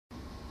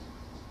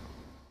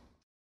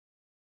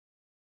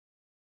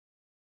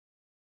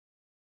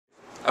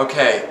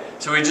Okay,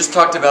 so we just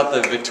talked about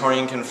the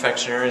Victorian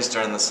confectionaries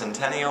during the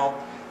centennial,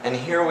 and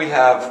here we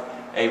have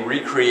a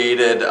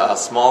recreated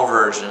small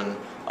version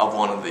of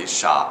one of these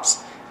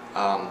shops.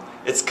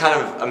 It's kind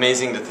of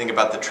amazing to think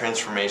about the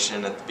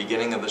transformation at the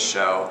beginning of the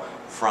show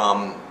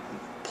from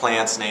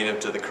plants native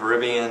to the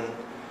Caribbean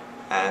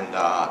and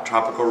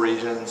tropical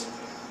regions,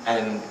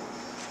 and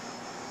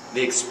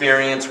the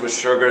experience with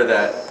sugar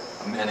that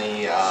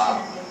many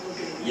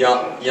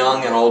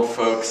young and old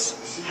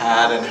folks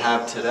had and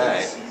have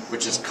today,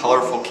 which is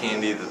colorful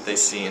candy that they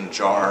see in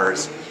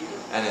jars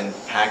and in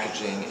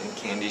packaging in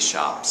candy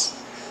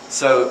shops.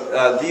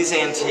 So these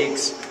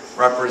antiques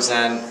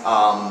represent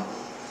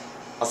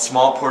a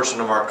small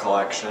portion of our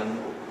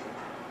collection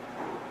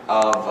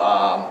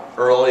of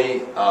early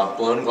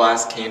blown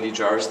glass candy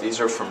jars.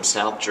 These are from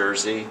South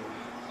Jersey,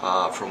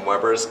 from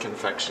Weber's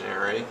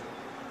Confectionery.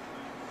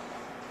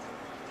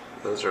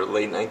 Those are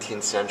late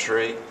 19th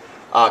century.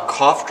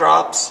 Cough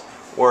drops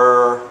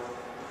were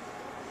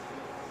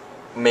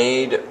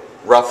made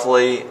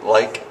roughly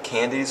like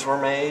candies were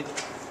made,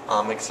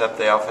 except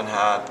they often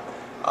had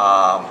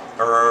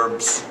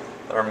herbs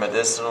that are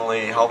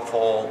medicinally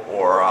helpful,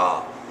 or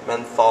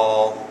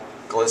menthol,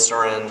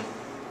 glycerin.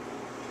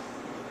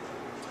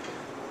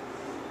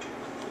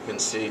 You can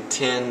see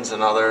tins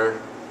and other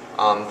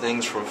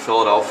things from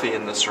Philadelphia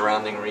and the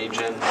surrounding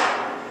region.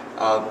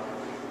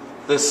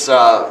 This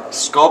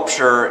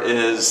sculpture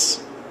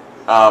is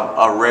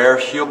a rare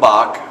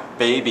Heubach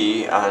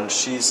baby, and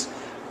she's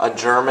a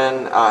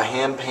German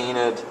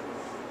hand-painted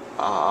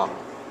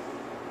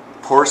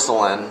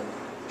porcelain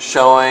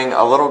showing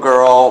a little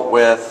girl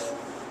with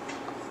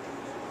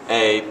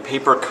a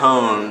paper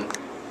cone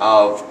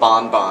of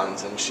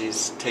bonbons, and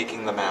she's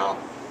taking them out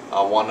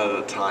one at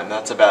a time.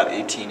 That's about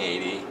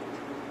 1880,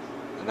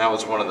 and that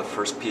was one of the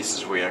first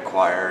pieces we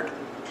acquired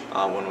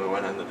when we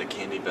went into the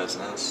candy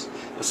business.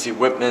 You'll see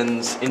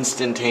Whitman's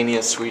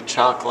Instantaneous Sweet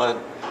Chocolate.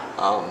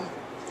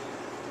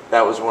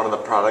 That was one of the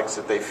products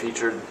that they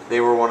featured. They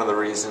were one of the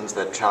reasons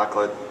that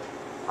chocolate,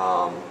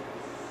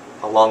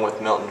 along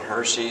with Milton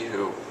Hershey,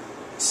 who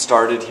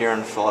started here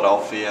in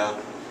Philadelphia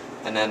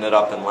and ended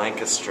up in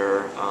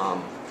Lancaster,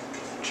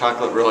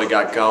 chocolate really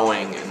got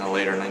going in the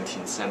later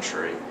 19th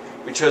century.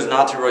 We chose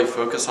not to really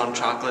focus on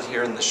chocolate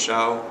here in the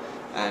show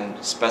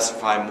and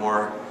specify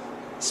more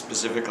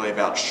specifically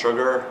about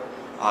sugar.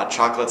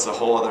 Chocolate's a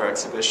whole other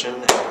exhibition,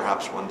 and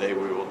perhaps one day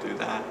we will do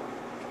that.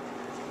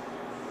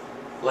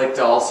 I'd like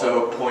to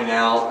also point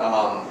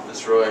out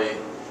this really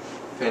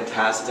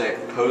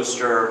fantastic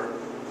poster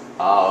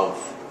of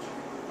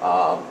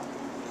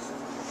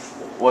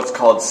what's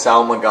called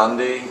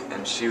Salmagundi,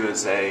 and she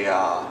was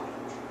a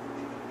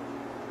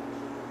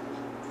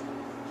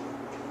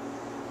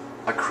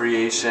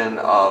creation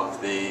of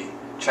the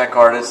Czech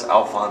artist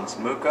Alphonse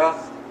Mucha.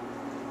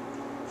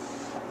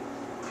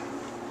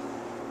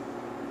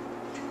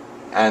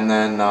 And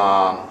then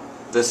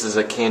this is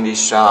a candy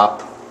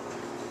shop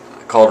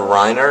called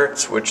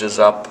Reinert's, which is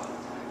up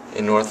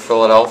in North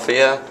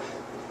Philadelphia,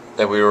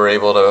 that we were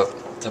able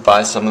to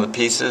buy some of the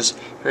pieces.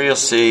 Here you'll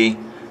see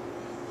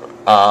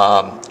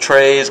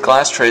trays,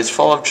 glass trays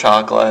full of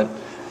chocolate,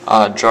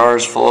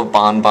 jars full of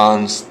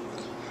bonbons,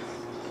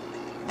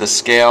 the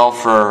scale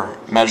for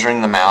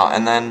measuring them out,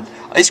 and then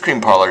ice cream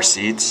parlor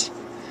seats,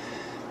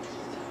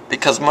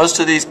 because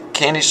most of these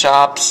candy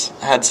shops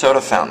had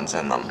soda fountains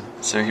in them.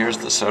 So here's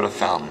the soda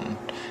fountain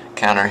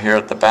counter here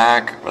at the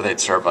back where they'd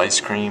serve ice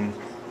cream.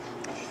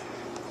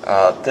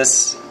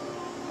 This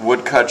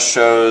woodcut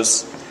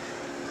shows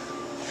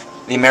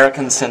the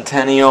American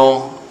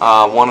Centennial,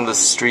 one of the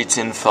streets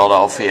in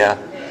Philadelphia,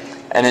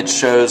 and it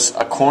shows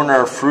a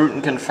corner fruit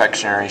and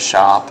confectionery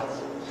shop.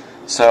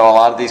 So a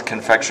lot of these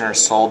confectioners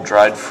sold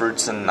dried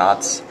fruits and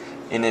nuts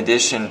in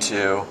addition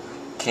to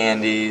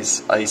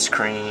candies, ice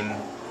cream,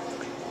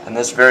 and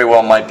this very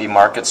well might be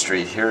Market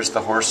Street. Here's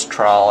the horse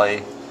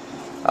trolley.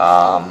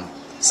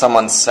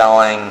 Someone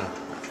selling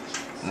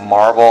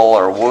marble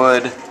or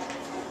wood.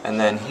 And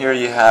then here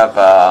you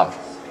have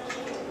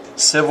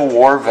Civil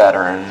War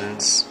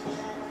veterans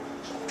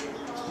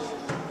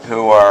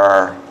who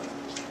are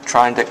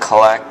trying to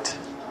collect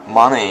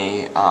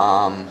money.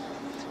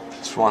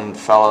 This one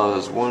fellow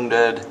is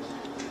wounded.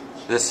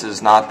 This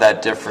is not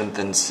that different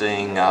than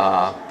seeing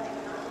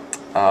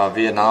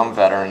Vietnam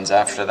veterans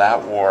after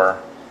that war,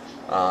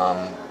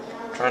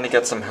 trying to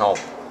get some help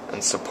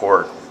and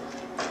support.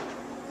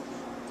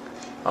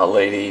 A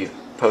lady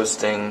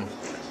posting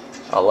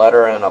a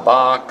letter in a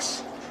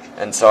box.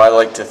 And so I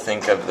like to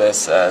think of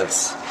this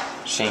as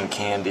Sheen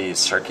Candies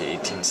circa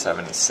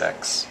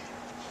 1876.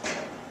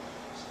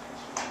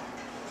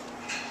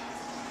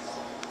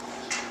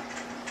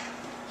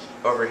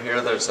 Over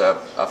here there's a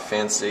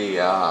fancy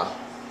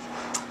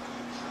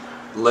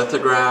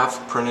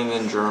lithograph printed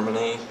in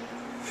Germany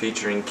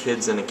featuring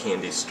kids in a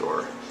candy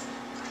store,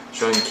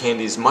 showing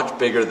candies much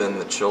bigger than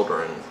the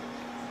children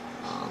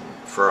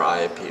for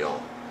eye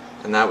appeal.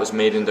 And that was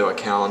made into a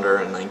calendar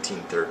in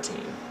 1913.